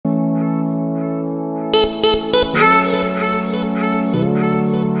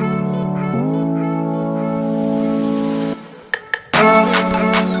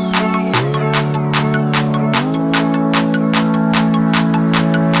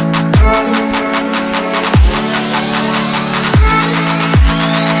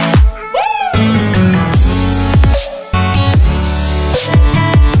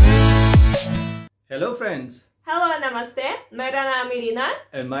friends. Hello, namaste. मेरा नाम Irina.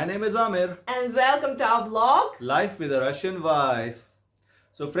 And my name is Aamir. And welcome to our vlog. Life with a Russian wife.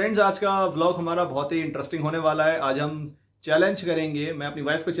 So friends, आज का vlog हमारा बहुत ही interesting होने वाला है. आज हम चैलेंज करेंगे. मैं अपनी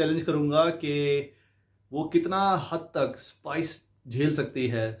वाइफ को चैलेंज करूंगा कि वो कितना हद तक स्पाइस झेल सकती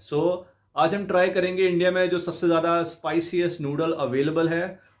है. So आज हम ट्राई करेंगे इंडिया में जो सबसे ज्यादा स्पाइसीएस्ट नूडल अवेलेबल है.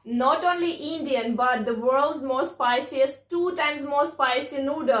 Not only Indian, but the world's most spiciest, 2 times more spicy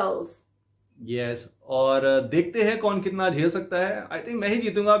noodles. Yes, और देखते हैं कौन कितना झेल सकता है. आई थिंक मैं ही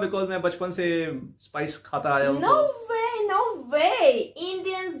जीतूंगा बिकॉज मैं बचपन से स्पाइस खाता आया हूँ. No way, no way.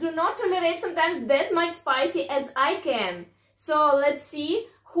 Indians do not tolerate sometimes that much spicy as I can. So let's see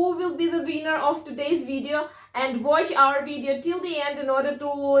who will be the winner of today's video, and watch our video till the end in order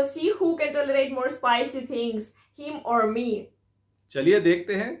to see who can tolerate more spicy things, him or me. चलिए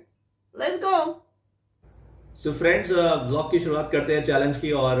देखते हैं. Let's go. So friends, blog की शुरुआत करते हैं challenge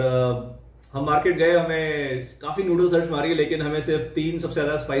की. और हम मार्केट गए, हमें काफी नूडल सर्च मारी लेकिन हमें सिर्फ 3 सबसे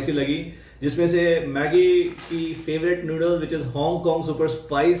ज्यादा स्पाइसी लगी, जिसमें से मैगी की favourite noodle which is Hong Kong super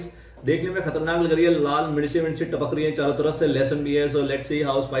spice. देखने में खतरनाक लग रही है, लाल मिर्ची टपक रही है चारों तरफ से, लहसुन भी है. So let's see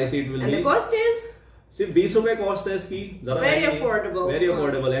how spicy it will be. The cost is सिर्फ 20 रुपए कॉस्ट है इसकी. Very affordable, very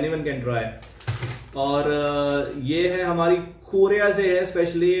affordable, anyone can try. और ये है हमारी कोरिया से है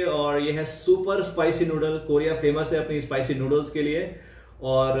स्पेशली, और ये है super spicy noodle. Korea famous है अपनी स्पाइसी नूडल्स के लिए,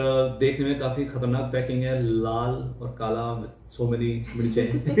 और देखने में काफी खतरनाक पैकिंग है, लाल और काला, so many मिर्चे.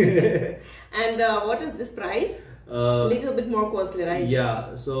 And what is this price? Little bit more costly, right?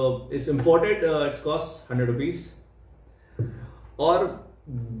 Yeah, so it's imported. It's cost 100 rupees. और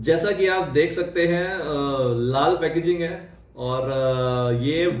जैसा कि आप देख सकते हैं लाल पैकेजिंग है, और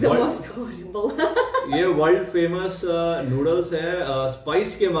ये वर्ल्ड फेमस नूडल्स है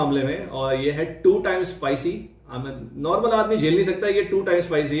स्पाइस के मामले में, और ये है 2 टाइम्स स्पाइसी. नॉर्मल आदमी झेल नहीं सकता, ये 2 टाइम्स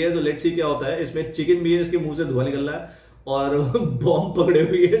स्पाइसी है. तो लेट्स सी क्या होता है. इसमें चिकन भी है, इसके मुंह से धुआं निकल रहा है, और बॉम्ब पकड़े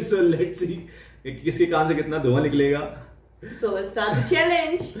हुई है. सो लेट्स सी किसके कान से कितना धुआं निकलेगा. So let's start the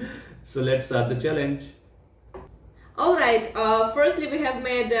challenge. So let's start the challenge. All right. Firstly, we have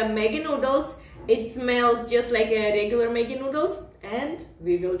made Maggi noodles. It smells just like a regular Maggi noodles, and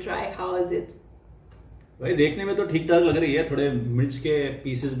we will try. How is it? भाई देखने में तो ठीक ठाक लग रही है. थोड़े मिर्च के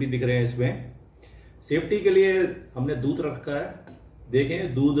पीसेस भी दिख रहे हैं इसमें. सेफ्टी के लिए हमने दूध रखा है.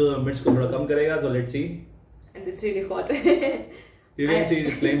 देखें, दूध मिर्च को थोड़ा कम करेगा. तो let's see. And it's really hot. You can see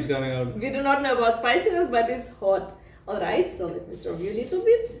the flames coming out. We do not know about spiciness, but it's hot. All right, so let me serve you a little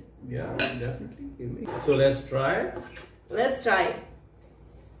bit. Yeah, definitely. So let's try. Let's try.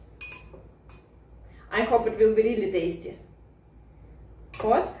 I hope it will be really tasty.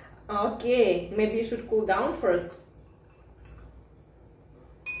 Hot? Okay, maybe you should cool down first.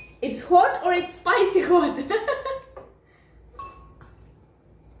 It's hot or it's spicy hot?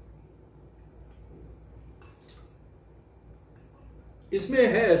 इसमें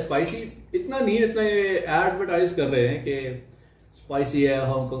है spicy, इतना नहीं, इतना ये advertise कर रहे हैं कि स्पाइसी है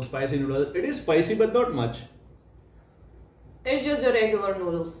Hong Kong spicy noodle. It is spicy but not much. It's just a regular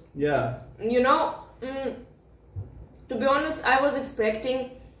noodles. Yeah. You know, to be honest, I was expecting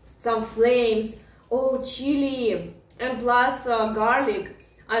some flames, chili, and plus garlic.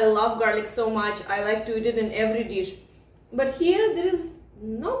 I love garlic so much. I like to eat it in every dish. But here there is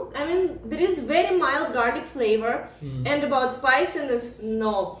no, there is very mild garlic flavor. And about spiciness,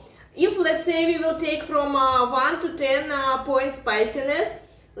 no. If let's say we will take from 1 to 10 point spiciness,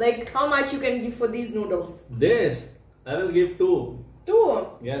 like how much you can give for these noodles? This, I will give 2. 2?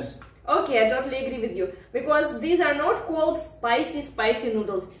 Yes. Okay, I totally agree with you. Because these are not called spicy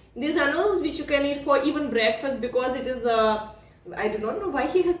noodles. These are noodles which you can eat for even breakfast, because it is I do not know why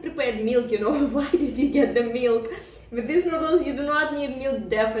he has prepared milk, Why did he get the milk? With these noodles, you do not need milk,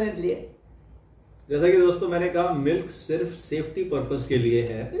 definitely. जैसा कि दोस्तों मैंने कहा, milk सिर्फ safety purpose के लिए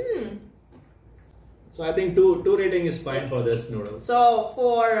है. So I think 2 rating is fine. Yes. For this noodles. So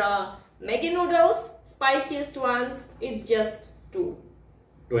for Maggi noodles, spiciest ones, it's just 2.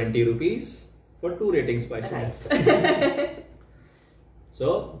 20 rupees for 2 rating spiciness. Right.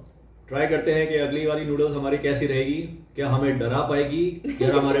 So try करते हैं कि अगली वाली नूडल्स हमारी कैसी रहेगी. क्या हमें डरा पाएगी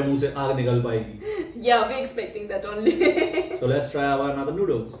या हमारे मुंह से आग निकल पाएगी. Yeah, we're expecting that only. So let's try our another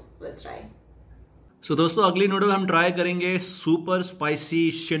noodles. Let's try. So दोस्तों अगली नूडल हम ट्राई करेंगे super spicy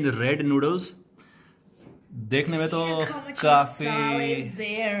Shin red noodles. देखने में तो काफी,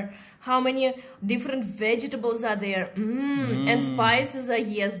 how many different vegetables are there, and spices are,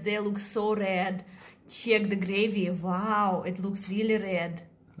 yes, they look so red. Check the gravy. Wow, it looks really red.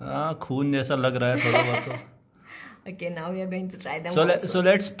 हाँ, खून जैसा लग रहा है थोड़ा बहुत. Okay, now we are going to try them. So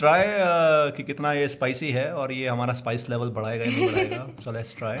let's try कि कितना ये स्पाइसी है, और ये हमारा स्पाइस लेवल बढ़ाएगा या नहीं बढ़ाएगा. So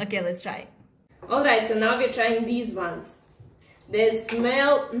let's try. Okay, let's try. Alright, so now we're trying these ones. They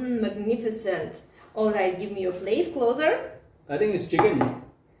smell magnificent. Alright, give me your plate closer. I think it's chicken.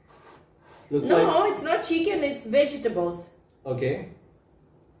 Looks No, like... it's not chicken, it's vegetables. Okay.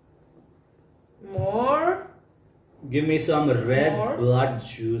 More. Give me some red blood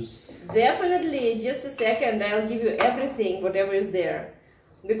juice. Definitely, just a second. I'll give you everything, whatever is there.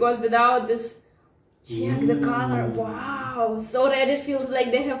 Because without this, check the color. Wow, so red it feels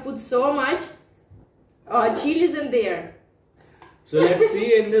like they have put so much chilies in there. So let's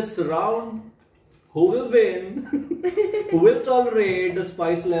see in this round who will win, who will tolerate the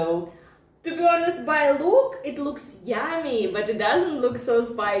spice level. To be honest, by look, it looks yummy, but it doesn't look so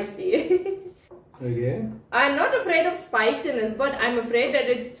spicy. Okay. I'm not afraid of spiciness, but I'm afraid that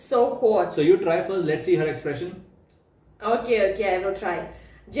it's so hot. So you try first, let's see her expression. Okay, I will try.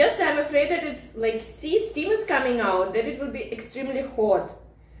 Just I'm afraid that it's like, see, steam is coming out, that it will be extremely hot.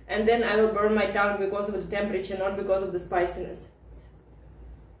 And then I will burn my tongue because of the temperature, not because of the spiciness.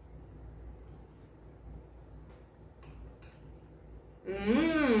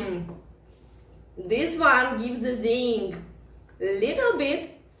 This one gives the zing. Little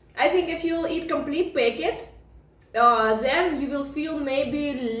bit. I think if you'll eat complete packet, then you will feel maybe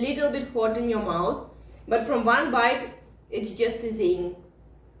a little bit hot in your mouth. But from one bite, it's just a zing.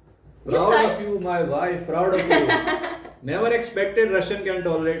 Proud of you, my wife. Proud of you. Never expected Russian can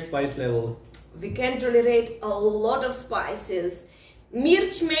tolerate spice level. We can tolerate a lot of spices.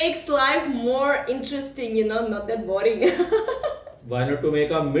 Mirch makes life more interesting, you know, not that boring. Why not to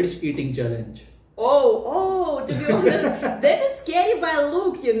make a mirch eating challenge? Oh, to be honest, that is scary by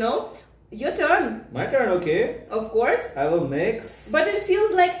look, you know. Your turn. My turn, okay. Of course. I will mix. But it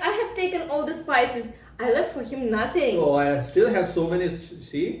feels like I have taken all the spices. I left for him nothing. Oh, I still have so many,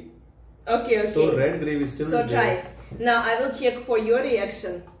 see? Okay. So red gravy still So is try. there. Now I will check for your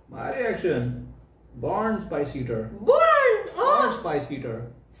reaction. My reaction. Born spice eater. Born! Born spice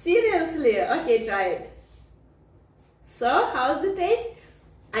eater. Seriously? Okay, try it. So, how's the taste?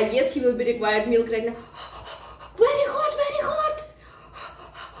 I guess he will be required milk right now. Very hot, very hot!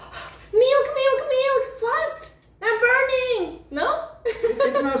 Milk, fast! I'm burning! No?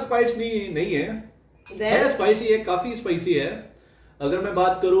 इतना spice नहीं है. Then? है spicy है, काफी spicy है. अगर मैं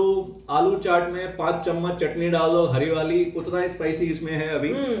बात करूं आलू चाट में 5 चम्मच चटनी डालो हरी वाली, उतना स्पाइसी इसमें है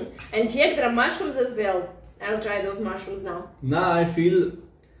अभी. And check there are mushrooms as well. I'll try those mushrooms now. Now I feel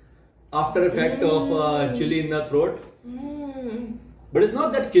after effect of chili in the throat. But it's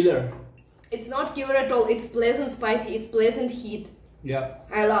not that killer. It's not killer at all. It's pleasant spicy. It's pleasant heat. Yeah.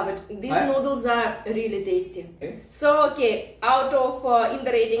 I love it. These noodles are really tasty. Okay. So, okay, out of, in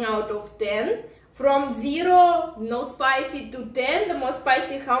the rating out of 10, from 0, no spicy, to 10, the most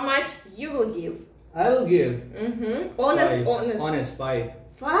spicy, how much you will give? I will give. Honest. 5.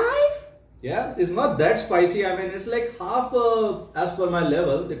 5? Yeah, it's not that spicy. I mean, it's like half as per my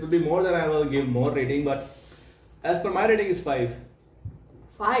level. It will be more than I will give more rating, but as per my rating is 5.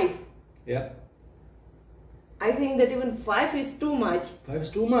 5? Yeah. I think that even 5 is too much. 5 is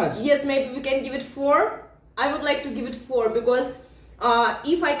too much. Yes, maybe we can give it 4. I would like to give it 4 because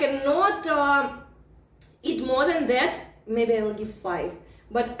if I cannot eat more than that, maybe I will give 5.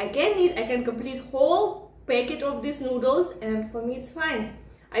 But I can complete whole packet of these noodles, and for me it's fine.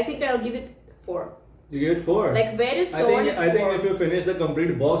 I think I'll give it 4. You give it 4? Like very solid. I think if you finish the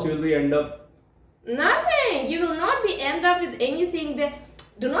complete box, you will be end up. Nothing. You will not be end up with anything. That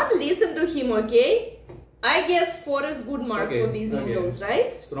do not listen to him, okay? I guess 4 is good mark for these noodles,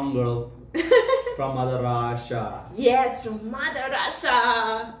 right? Strong girl. From Mother Russia. Yes, from Mother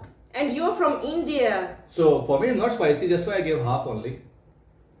Russia. And you're from India. So for me it's not spicy, just why I gave half only.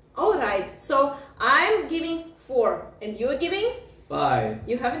 Alright, so I'm giving 4 and you're giving? 5.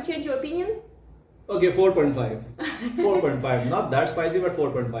 You haven't changed your opinion? Okay, 4.5. 4.5. Not that spicy, but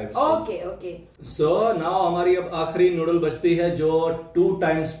 4.5. Okay. So now हमारी अब आखिरी noodle बचती है जो 2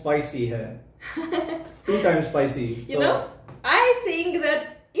 times spicy है. 2 times spicy. You know, I think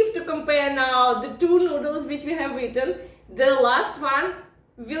that if to compare now the 2 noodles which we have eaten, the last one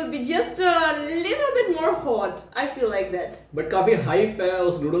will be just a little bit more hot. I feel like that. But काफी hype है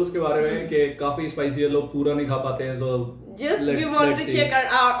उस noodles के बारे में कि काफी spicy है, लोग पूरा नहीं खा पाते हैं, so just we want to check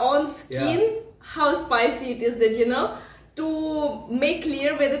our own skin how spicy it is, that you know, to make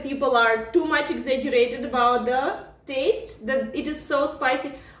clear whether people are too much exaggerated about the taste, that it is so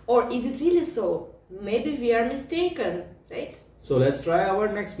spicy, or is it really so? Maybe we are mistaken, right? So let's try our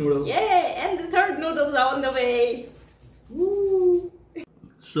next noodle. Yay! And the third noodles are on the way. Woo!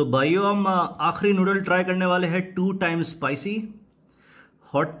 So भाइयों हम आखिरी noodle try करने वाले हैं 2 times spicy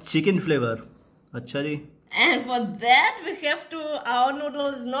hot chicken flavor. अच्छा जी. And for that we have to, our noodle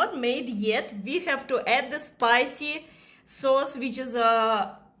is not made yet. We have to add the spicy sauce which is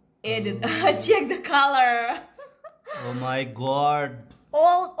added. Check the color. Oh my god.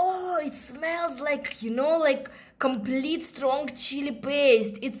 Oh, it smells like, you know, like complete strong chili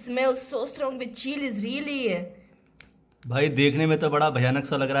paste. It smells so strong with chilies, really. भाई देखने में तो बड़ा भयानक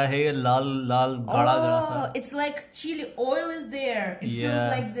सा लग रहा है ये लाल लाल गाढ़ा गाढ़ा सा. It's like chili oil is there. It feels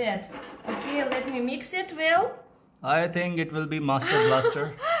like that. Okay, let me mix it well. I think it will be Master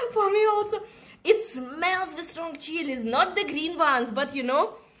Blaster. For me also. It smells with strong chilies, not the green ones, but you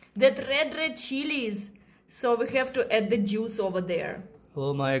know, that red chilies. So we have to add the juice over there.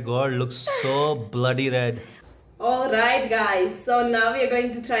 Oh my god, looks so bloody red. Alright guys, so now we are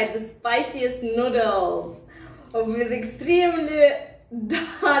going to try the spiciest noodles. With extremely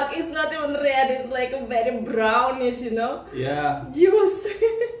dark, it's not even red, it's like a very brownish, you know, juice.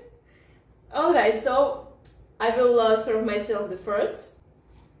 Alright, so I will serve myself the first.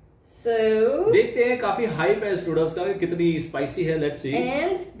 So देखते हैं, काफी hype है इस noodles का, कितनी spicy है, let's see.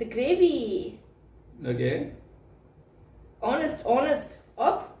 And the gravy. Okay. Honest.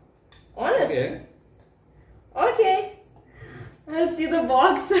 Up. Honest. Okay. Let's see the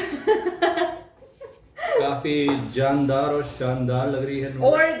box. काफी जानदार और शानदार लग रही है.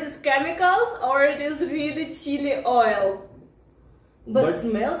 Or it is chemicals, or it is really chili oil. But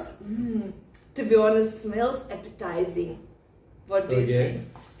smells, to be honest, smells appetizing. What do you say?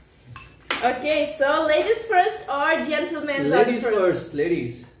 Okay, so ladies first or gentlemen? Ladies first,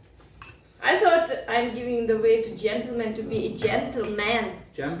 ladies. I thought I'm giving the way to gentlemen to be a gentleman.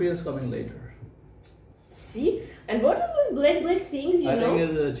 Champions coming later. See? And what is this black things, you know? I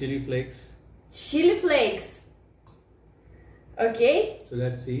think it's chili flakes. Chili flakes. Okay. So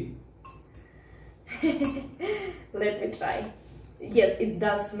let's see. Let me try. Yes, it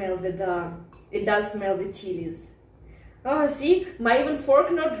does smell with chilies. Oh, see, my even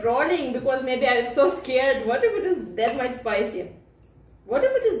fork not rolling because maybe I'm so scared. What if it is that much spicy? What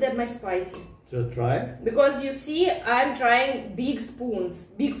if it is that much spicy? So try. Because you see, I'm trying big spoons,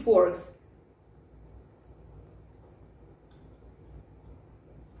 big forks.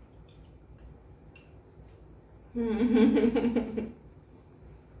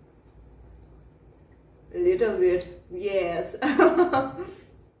 Little bit, yes.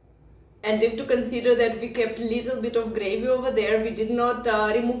 And if to consider that we kept little bit of gravy over there, we did not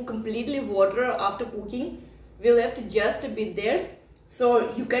remove completely water after cooking. We left just a bit there.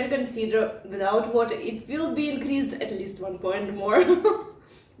 So you can consider without water, it will be increased at least 1 point more.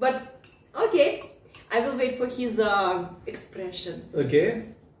 But okay, I will wait for his expression. Okay.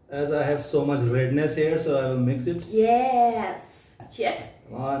 As I have so much redness here, so I will mix it. Yes. Check.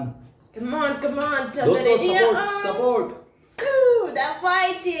 Come on. Come on. Dosto, support. Ooh, that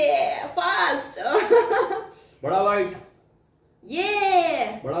bite, fast. Bada bite.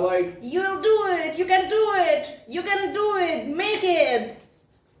 Yeah. Bada bite. You'll do it. You can do it. You can do it. Make it.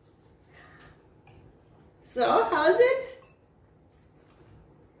 So, how's it?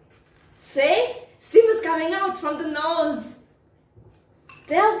 Say, steam is coming out from the nose.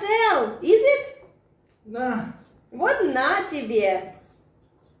 Tell. Is it? Nah. What na тебе?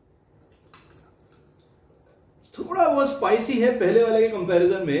 थोड़ा वो spicy है पहले वाले के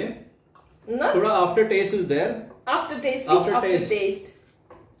comparison में. थोड़ा after test is there. After test.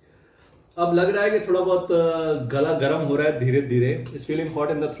 अब लग रहा है कि थोड़ा बहुत गला गर्म हो रहा है धीरे धीरे. It's feeling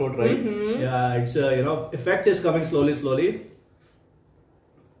hot in the throat, right? या it's you know effect is coming slowly.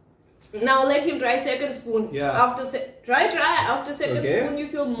 Now let him try second spoon. Yeah. Try. After second spoon, you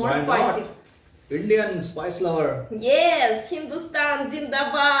feel more spicy. Indian spice lover. Yes, Hindustan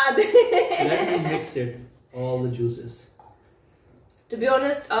Zindabad. Let me mix it. All the juices. To be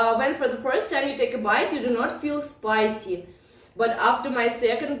honest, when for the first time you take a bite, you do not feel spicy. But after my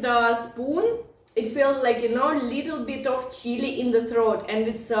second spoon, it felt like, you know, little bit of chili in the throat. And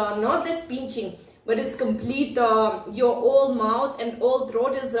it's not that pinching, but it's complete, your whole mouth and whole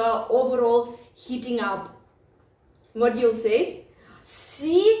throat is overall heating up. What you'll say?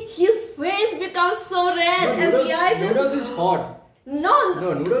 See, his face becomes so red and the eyes noodles is hot. No,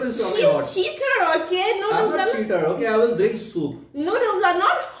 noodles is only hot. He's cheater, okay? I'm not cheater, okay? I will drink soup. Noodles are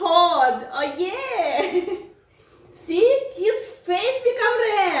not hot. Oh yeah. See, his face become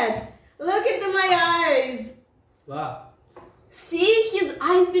red. Look into my eyes. Wow. See, his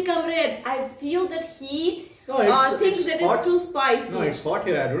eyes become red. I feel that he thinks that it's too spicy. No, it's hot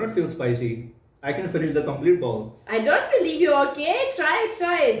here. I do not feel spicy. I can finish the complete bowl. I don't believe you, okay? Try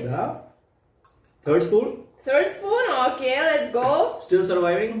it. Yeah. Third spoon? Third spoon, okay, let's go. Still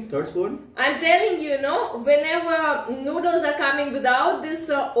surviving? Third spoon? I'm telling you, whenever noodles are coming without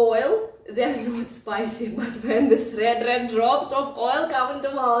this oil, they're not spicy. But when this red drops of oil come into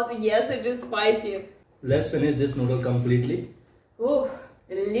mouth, yes, it is spicy. Let's finish this noodle completely. Oh,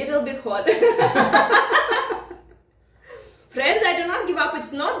 a little bit hot. Friends, I do not give up.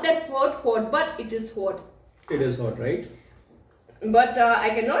 It's not that hot, but it is hot. It is hot, right? But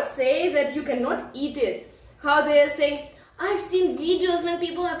I cannot say that you cannot eat it. How they are saying, I've seen videos when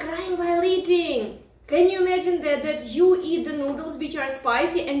people are crying while eating. Can you imagine that you eat the noodles which are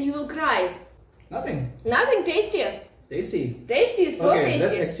spicy and you will cry? Nothing. Nothing tastier. Tasty. Tasty, so okay, tasty.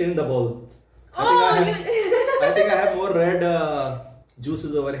 let's exchange the bowl. I think I have more red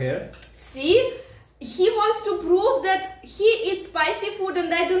juices over here. See? He wants to prove that he eats spicy food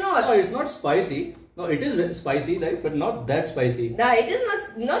and I do not. No, it's not spicy. No, it is spicy, right? But not that spicy. No, it is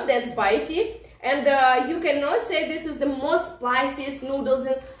not that spicy. And you cannot say this is the most spiciest noodles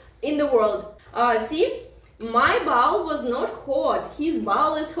in the world. See, my bowl was not hot. His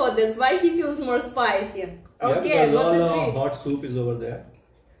bowl is hot. That's why he feels more spicy. Okay, yeah, because all hot soup is over there.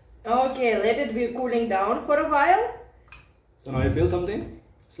 Okay, let it be cooling down for a while. So now you feel something?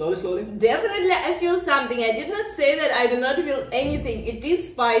 Slowly. Definitely I feel something. I did not say that I do not feel anything. It is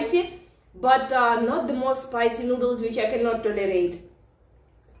spicy, but not the most spicy noodles which I cannot tolerate.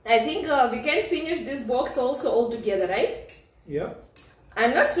 I think we can finish this box also all together, right? Yeah.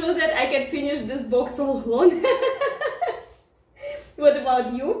 I'm not sure that I can finish this box all alone. What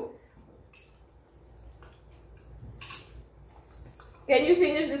about you? Can you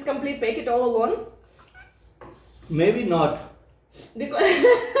finish this complete packet all alone? Maybe not. Because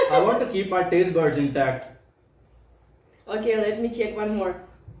I want to keep my taste buds intact. Okay, let me check one more.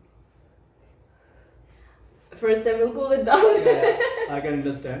 First I will cool it down. Yeah, I can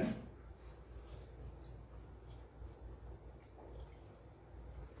understand.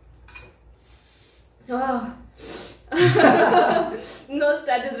 Oh. Nose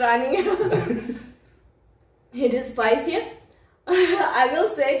started running. It is spicy. I will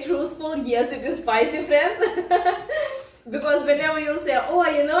say truthful, yes, it is spicy, friends. Because whenever you say, oh,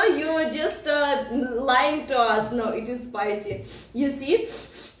 you were just lying to us. No, it is spicy. You see,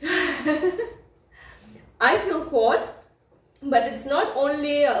 I feel hot, but it's not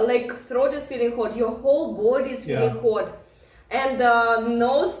only like throat is feeling hot, your whole body is feeling hot. And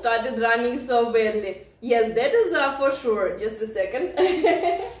nose started running so badly. Yes, that is for sure. Just a second.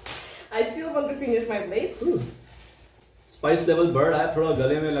 I still want to finish my plate. Spice level बढ़ रहा है, थोड़ा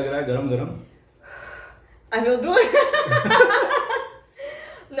गले में लग रहा है गरम. I will do it.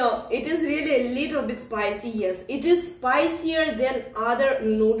 No, it is really a little bit spicy, yes. It is spicier than other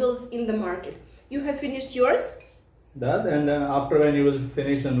noodles in the market. You have finished yours? That, and then after when you will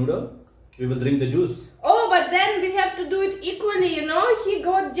finish the noodle, we will drink the juice. Oh, but then we have to do it equally, He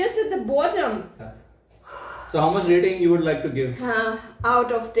got just at the bottom. So how much rating you would like to give?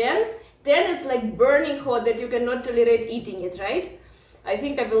 Out of 10? 10 is like burning hot that you cannot tolerate eating it, right? I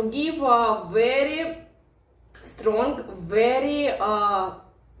think I will give a very strong, very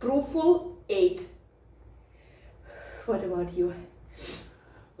proofful 8. What about you?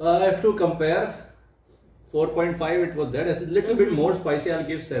 I have to compare. 4.5 it was that. It's a little bit more spicy. I'll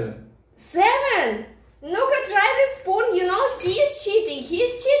give 7. 7? Nuka, try this spoon. He is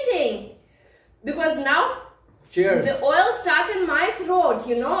cheating. Because now cheers. The oil stuck in my throat.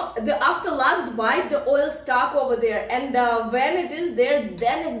 After last bite, the oil stuck over there, and when it is there,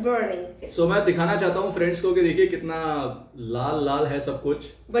 then it's burning. So मैं दिखाना चाहता हूँ friends को कि देखिए कितना लाल है सब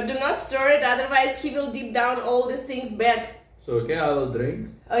कुछ. But do not stir it, otherwise he will deep down all these things back. So okay, I will drink.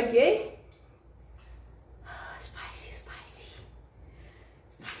 Okay.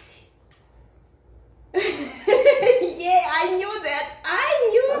 Yeah, I knew that. I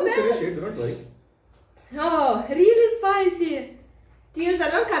will finish it, do not worry. Oh, really spicy. Tears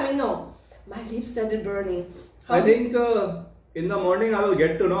are not coming. No, my lips started burning. I think in the morning I will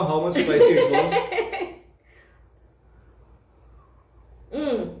get to know how much spicy it was.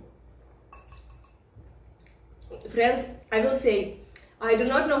 Friends, I will say, I do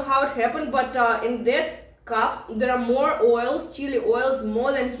not know how it happened, but in that cup there are more oils, chili oils,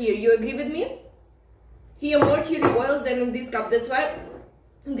 more than here. You agree with me? Here more chili oils than in this cup. That's why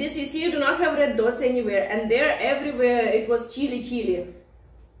this you see, you do not have red dots anywhere, and there everywhere it was chili.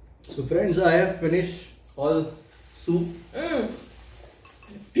 So friends, I have finished all soup. I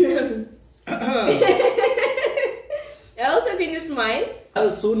also finished mine.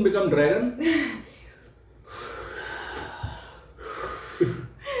 I'll soon become dragon.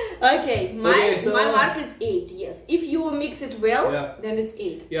 Okay, my so, mark is 8. Yes, if you mix it well, then it's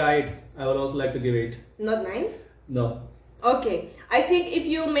 8. Yeah, 8. I would also like to give 8. Not 9? No. Okay, I think if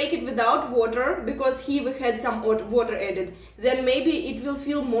you make it without water, because he had some water added, then maybe it will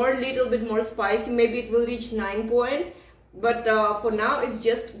feel little bit more spicy. Maybe it will reach 9 point. But for now, it's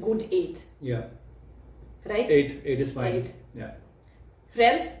just good 8. Yeah. Right? 8 is fine. 8. Yeah.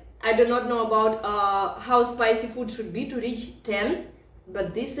 Friends, I do not know about how spicy food should be to reach 10,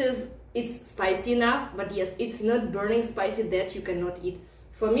 but it's spicy enough, but yes, it's not burning spicy that you cannot eat.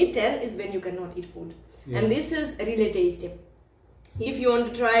 For me, 10 is when you cannot eat food. Yeah. And this is really tasty. If you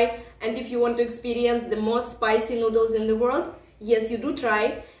want to try and if you want to experience the most spicy noodles in the world, yes, you do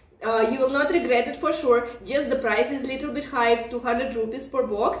try. You will not regret it for sure. Just the price is a little bit high. It's 200 rupees per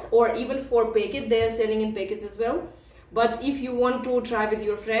box, or even for packet. They are selling in packets as well. But if you want to try with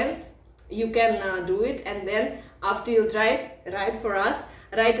your friends, you can do it. And then after you try, write for us.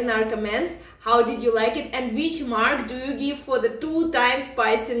 Write in our comments how did you like it and which mark do you give for the 2 times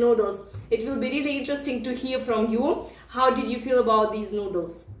spicy noodles. It will be really interesting to hear from you. How did you feel about these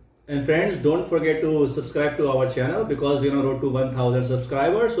noodles? And friends, don't forget to subscribe to our channel because we're on road to 1000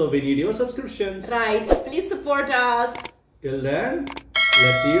 subscribers, so we need your subscriptions. Right, please support us. Till then,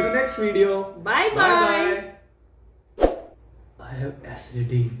 let's see you in the next video. Bye bye. Bye bye. I have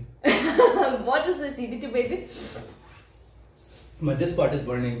acidity. What is acidity, baby? But this part is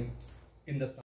burning in the stomach.